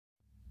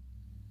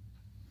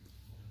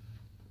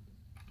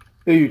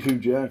Hey, you two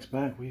jacks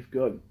back. We've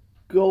got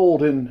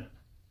golden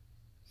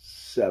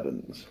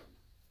sevens.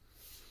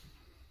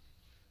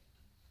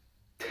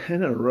 10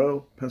 in a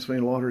row.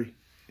 Pennsylvania Lottery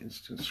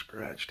instant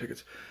scratch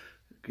tickets.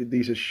 Give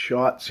these a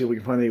shot. See if we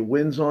can find any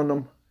wins on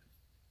them.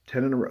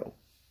 10 in a row.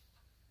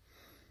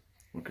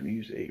 We're going to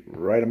use a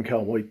Ride-'em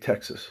Cowboy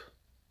Texas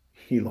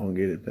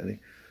elongated penny.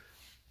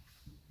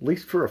 At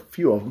least for a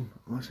few of them,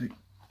 unless he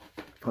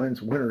finds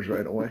winners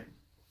right away.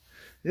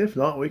 If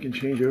not, we can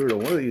change over to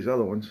one of these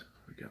other ones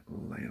we got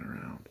laying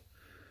around.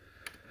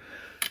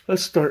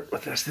 Let's start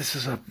with this. This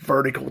is a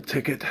vertical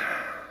ticket,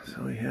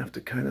 so we have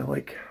to kind of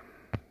like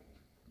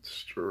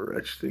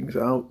stretch things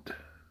out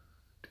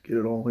to get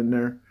it all in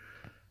there.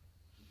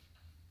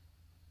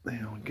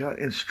 Now, we got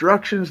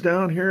instructions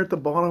down here at the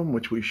bottom,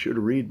 which we should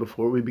read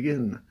before we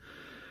begin.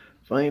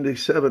 Find a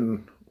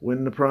 7,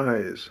 win the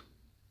prize.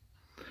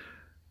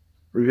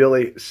 Reveal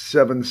a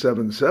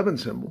 777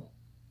 symbol,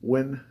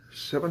 win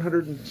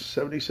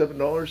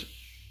 $777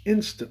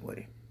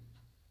 instantly.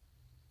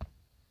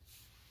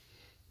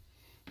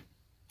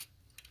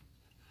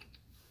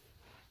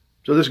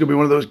 So this is going to be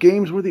one of those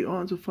games where the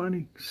odds of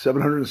finding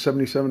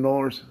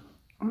 $777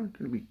 aren't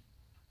going to be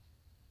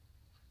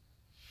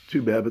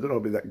too bad, but they're not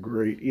going to be that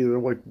great. Either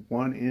like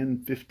 1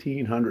 in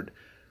 1,500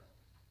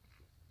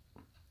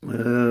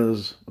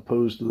 as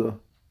opposed to the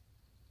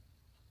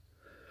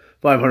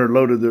 500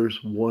 loaded.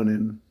 There's 1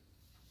 in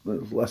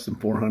less than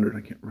 400.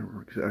 I can't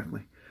remember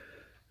exactly.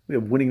 We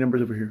have winning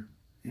numbers over here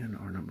and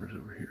our numbers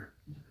over here.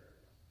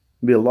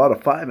 There'll be a lot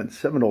of $5 and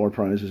 $7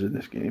 prizes in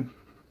this game.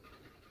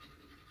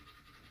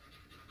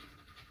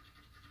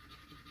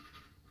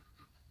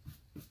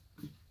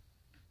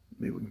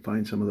 Maybe we can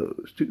find some of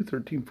those. 2,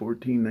 13,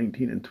 14,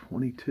 19, and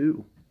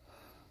 22.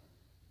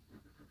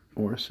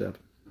 Or a 7.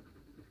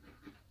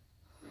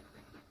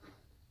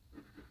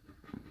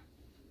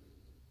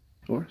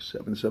 Or a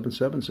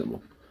 777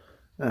 symbol.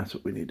 That's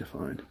what we need to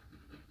find.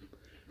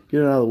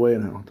 Get it out of the way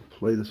and I'll have to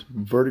play this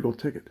vertical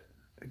ticket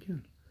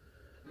again.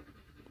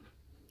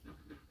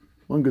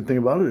 One good thing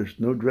about it, there's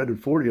no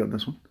dreaded 40 on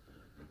this one.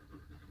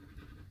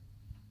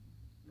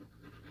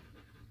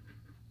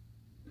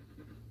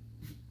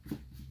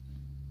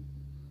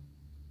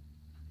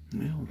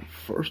 Well, the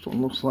first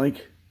one looks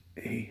like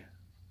a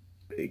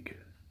big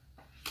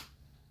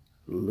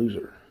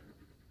loser.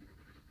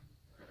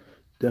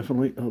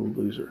 Definitely a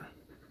loser.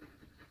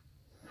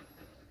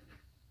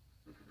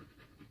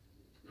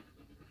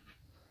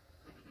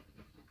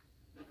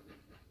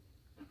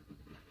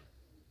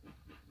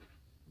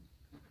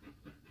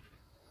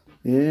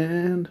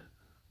 And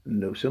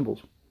no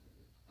symbols.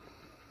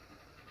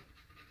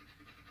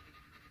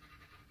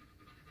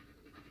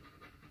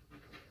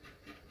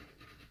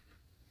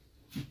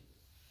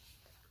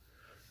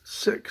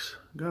 Six,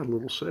 got a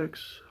little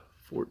 6,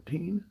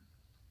 14,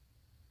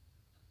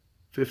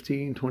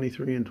 15,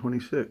 23, and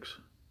 26.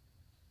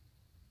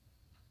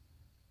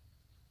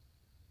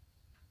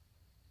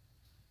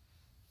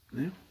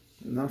 Yeah,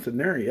 nothing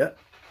there yet.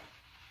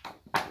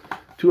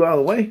 2 out of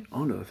the way,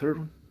 on to the third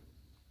one.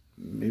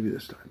 Maybe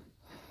this time.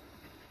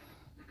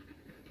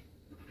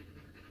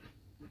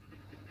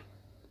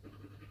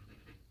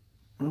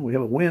 Well, we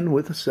have a win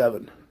with a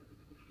 7.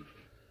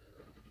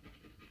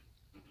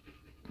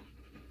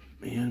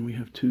 And we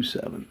have 2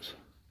 7s.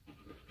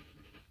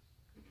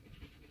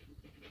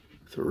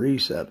 3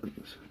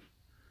 7s.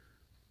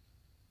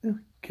 Yeah,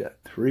 got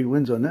 3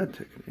 wins on that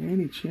ticket.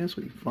 Any chance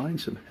we can find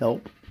some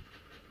help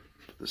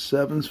for the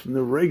 7s from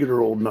the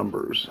regular old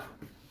numbers?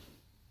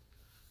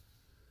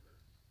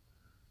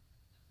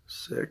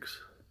 6.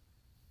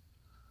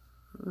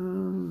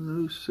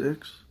 No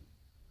 6.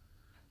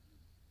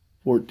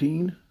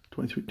 14,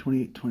 23,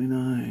 28,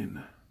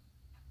 29.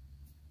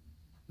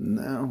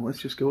 Now, let's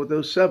just go with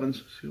those 7s.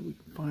 See what we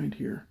can find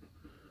here.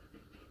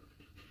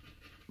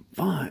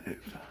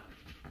 5,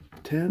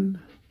 10,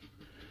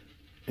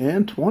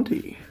 and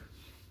 20.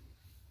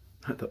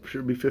 I thought it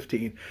should be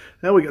 15.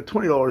 Now we got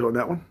 $20 on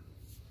that one.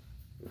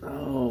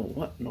 Oh,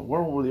 what in the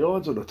world were the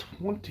odds of a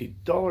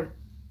 $20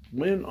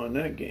 win on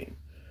that game?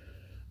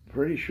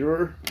 Pretty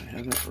sure I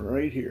have it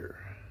right here.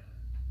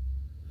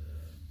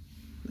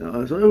 Now,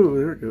 oh,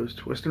 there it goes,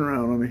 twisting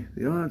around on me.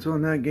 The odds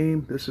on that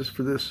game, this is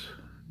for this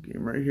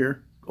game right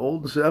here.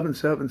 Golden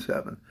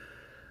 777.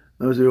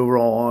 Those are the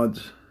overall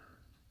odds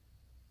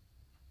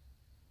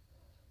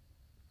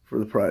for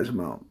the prize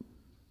amount.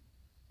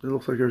 It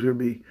looks like there's going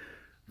to be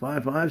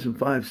 5 5s and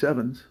 5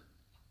 7s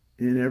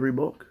in every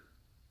book.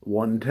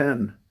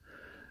 110.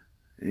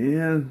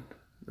 And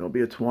there'll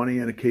be a 20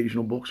 and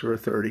occasional books or a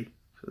 30.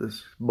 So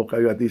this book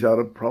I got these out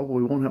of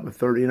probably won't have a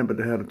 30 in it, but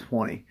it had a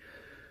 20.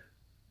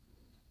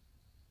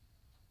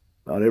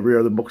 About every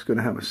other book's going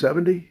to have a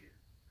 70.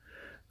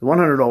 The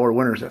 $100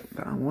 winner is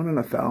 1 in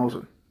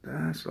 1,000.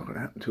 That's not going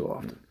to happen too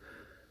often.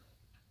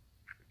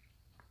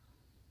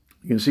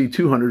 You can see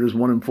 200 is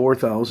 1 in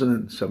 4,000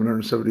 and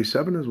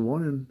 777 is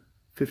 1 in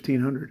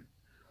 1,500.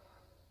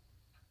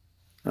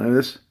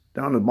 This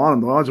down at the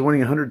bottom, the odds of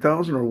winning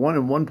 100,000 are 1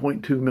 in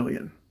 1.2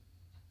 million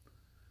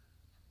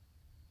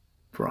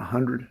for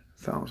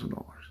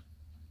 $100,000.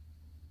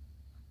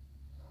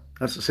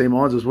 That's the same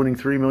odds as winning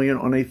 $3 million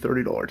on a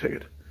 $30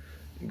 ticket.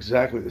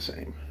 Exactly the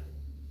same.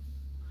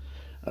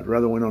 I'd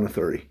rather win on a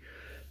 30.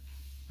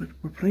 But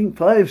we're playing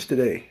 5s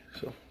today,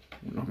 so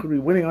we're not going to be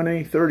winning on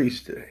any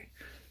 30s today.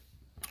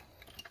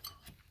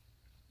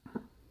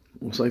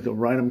 Looks like the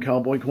Random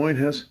Cowboy coin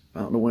has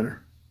found a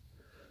winner.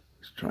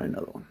 Let's try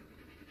another one.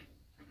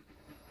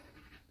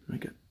 I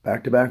get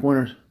back-to-back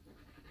winners.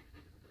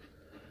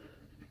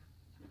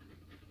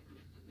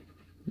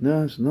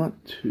 No, it's not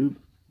too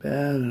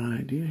bad an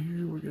idea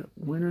here. We got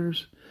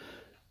winners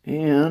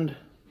and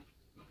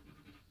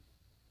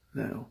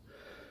now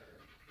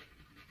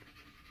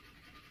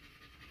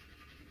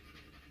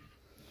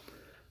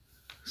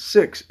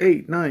 6,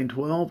 8, 9,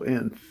 12,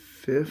 and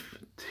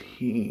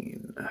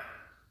 15. I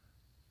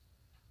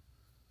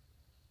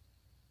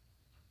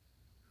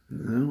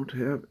don't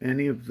have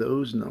any of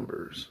those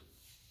numbers.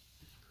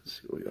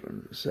 Let's see what we got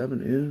under the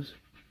 7 is.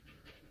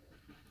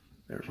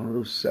 There's one of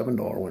those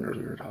 $7 winners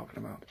we were talking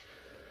about.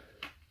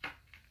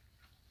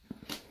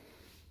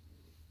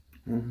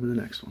 On to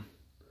the next one.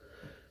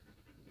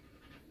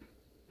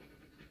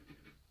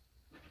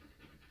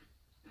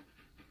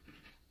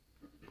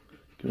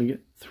 Can we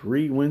get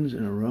 3 wins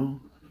in a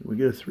row? Can we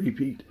get a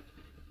three-peat?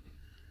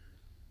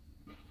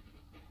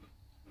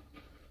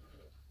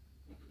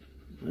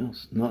 Well,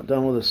 it's not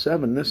done with a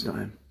 7 this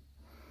time.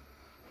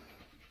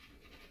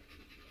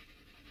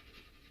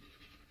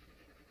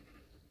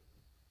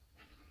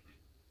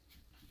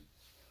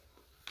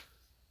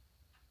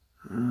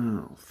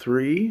 Oh,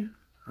 3,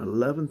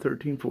 11,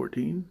 13,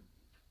 14,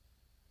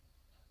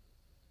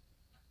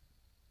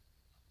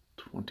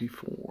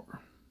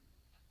 24.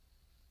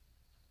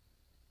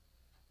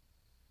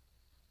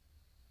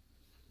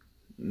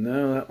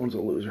 No, that one's a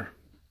loser.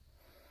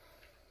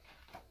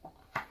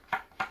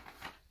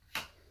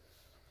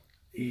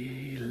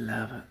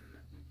 11.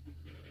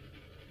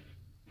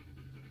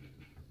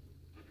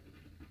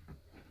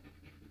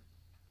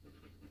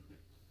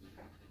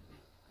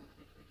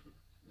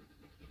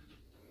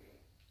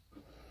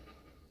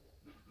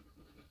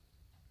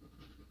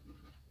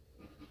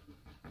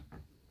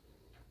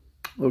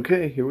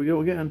 Okay, here we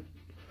go again.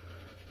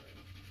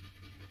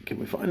 Can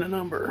we find a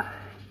number?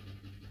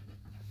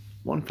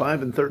 1,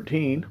 5, and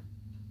 13.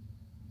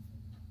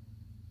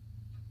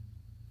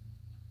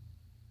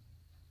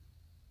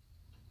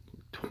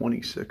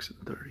 26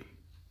 and 30.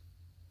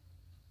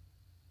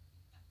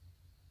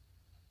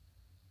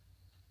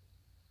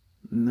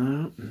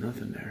 No,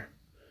 nothing there.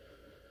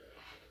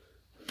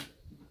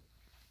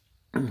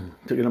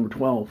 Ticket number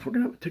 12. We're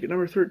going to have ticket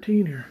number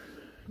 13 here.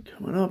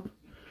 Coming up.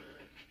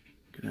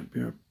 Going to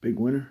be our big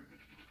winner.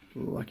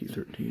 Lucky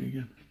 13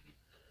 again.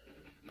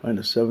 Find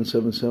a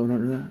 777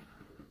 under that.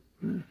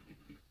 Yeah.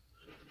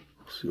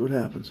 We'll see what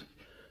happens.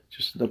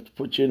 Just enough to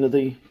put you into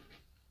the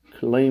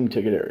claim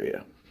ticket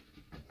area.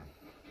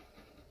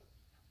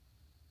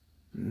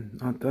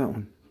 Not that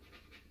one.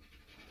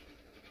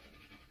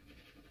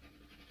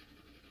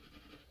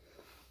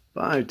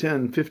 5,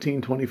 10,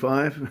 15,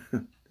 25,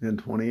 and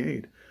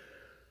 28.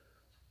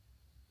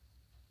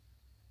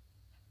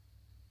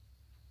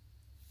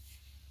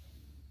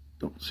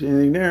 Don't see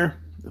anything there.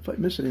 If I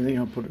miss anything,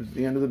 I'll put it at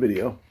the end of the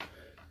video.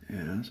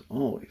 As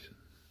always,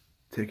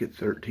 ticket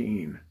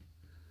 13.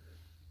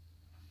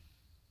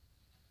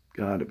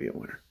 Gotta be a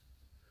winner.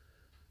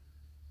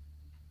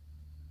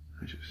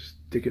 I should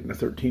stick it in a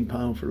 13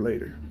 pound for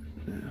later.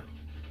 Yeah.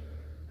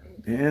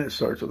 And it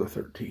starts with a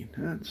 13.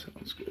 That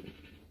sounds good.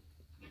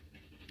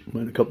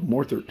 Might a couple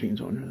more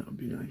 13s on there. That would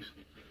be nice.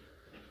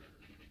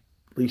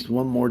 At least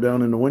one more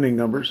down in the winning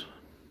numbers.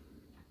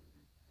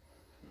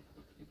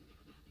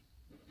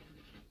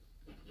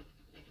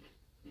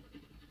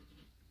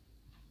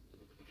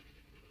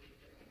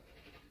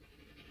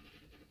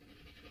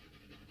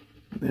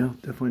 Yeah,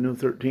 definitely no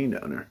 13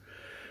 down there.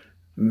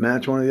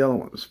 Match one of the other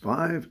ones.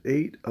 5,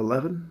 8,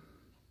 11.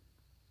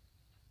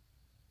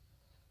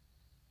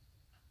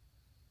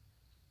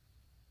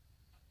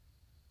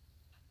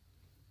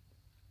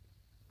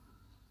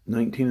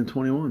 19 and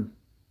 21.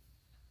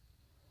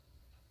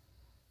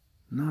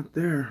 Not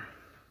there.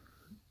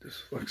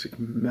 Dyslexic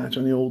match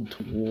on the old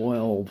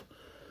 12.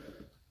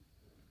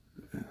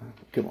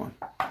 Come on.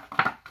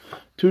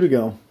 2 to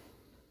go.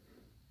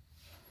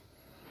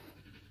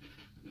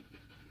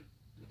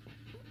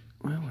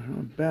 Well, not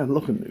a bad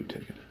looking new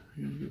ticket.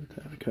 I'm gonna give it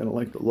that. I kind of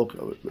like the look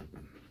of it, but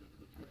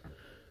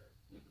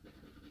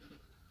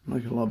I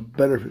like it a lot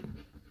better if it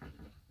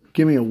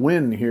give me a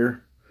win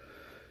here.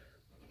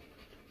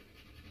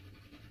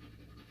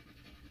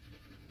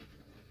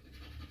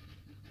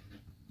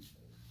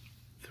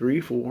 Three,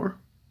 4.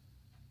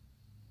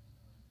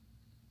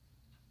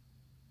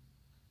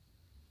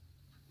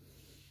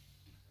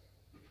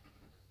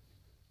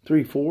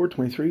 3, 4,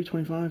 23,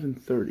 25,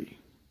 and 30.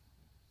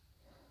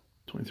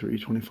 23,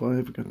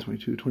 25, we got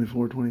 22,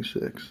 24,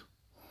 26.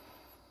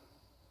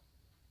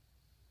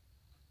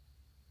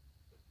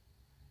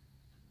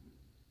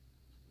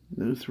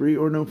 No 3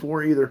 or no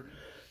 4 either.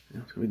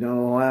 It's going to be down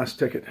to the last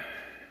ticket.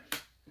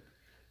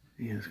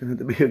 Yeah, it's going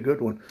to have to be a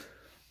good one.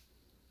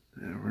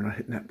 And we're not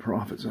hitting that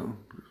profit zone.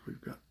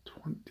 We've got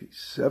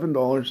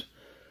 $27.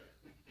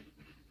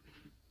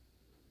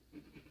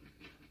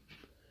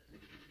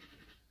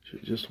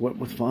 Should just went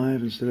with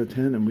 5 instead of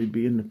 10, and we'd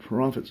be in the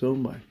profit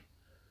zone by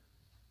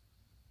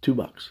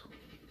 $2.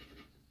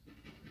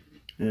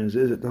 As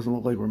is, it doesn't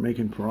look like we're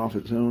making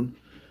profit zone.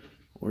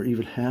 We're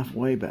even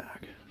halfway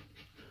back.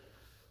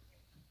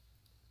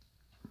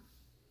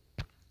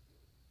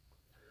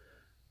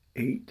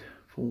 Eight,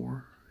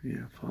 4,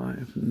 yeah,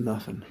 5,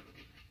 nothing.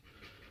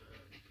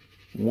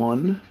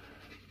 1,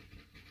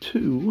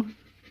 2,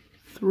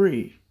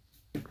 3,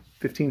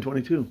 15,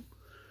 22.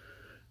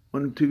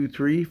 1, 2,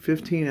 3,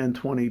 15, and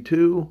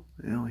 22.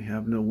 Well, we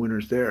have no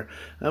winners there.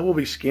 I will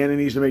be scanning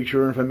these to make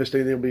sure. If I missed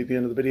anything, it'll be at the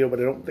end of the video, but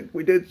I don't think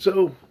we did,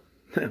 so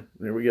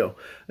there we go.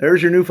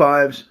 There's your new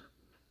 5s.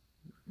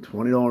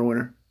 $20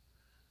 winner.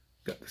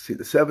 Got to see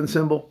the 7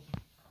 symbol.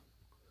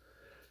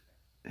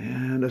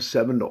 And a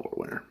 $7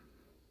 winner.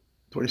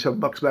 27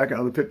 bucks back out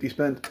of the 50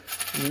 spent.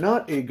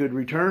 Not a good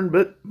return,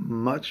 but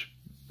much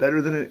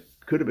better than it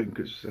could have been,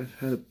 because I've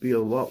had it be a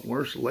lot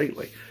worse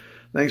lately.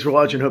 Thanks for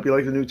watching. Hope you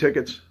like the new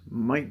tickets.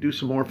 Might do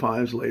some more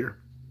 5s later,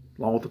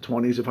 along with the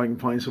 20s if I can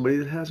find somebody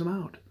that has them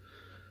out.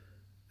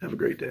 Have a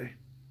great day.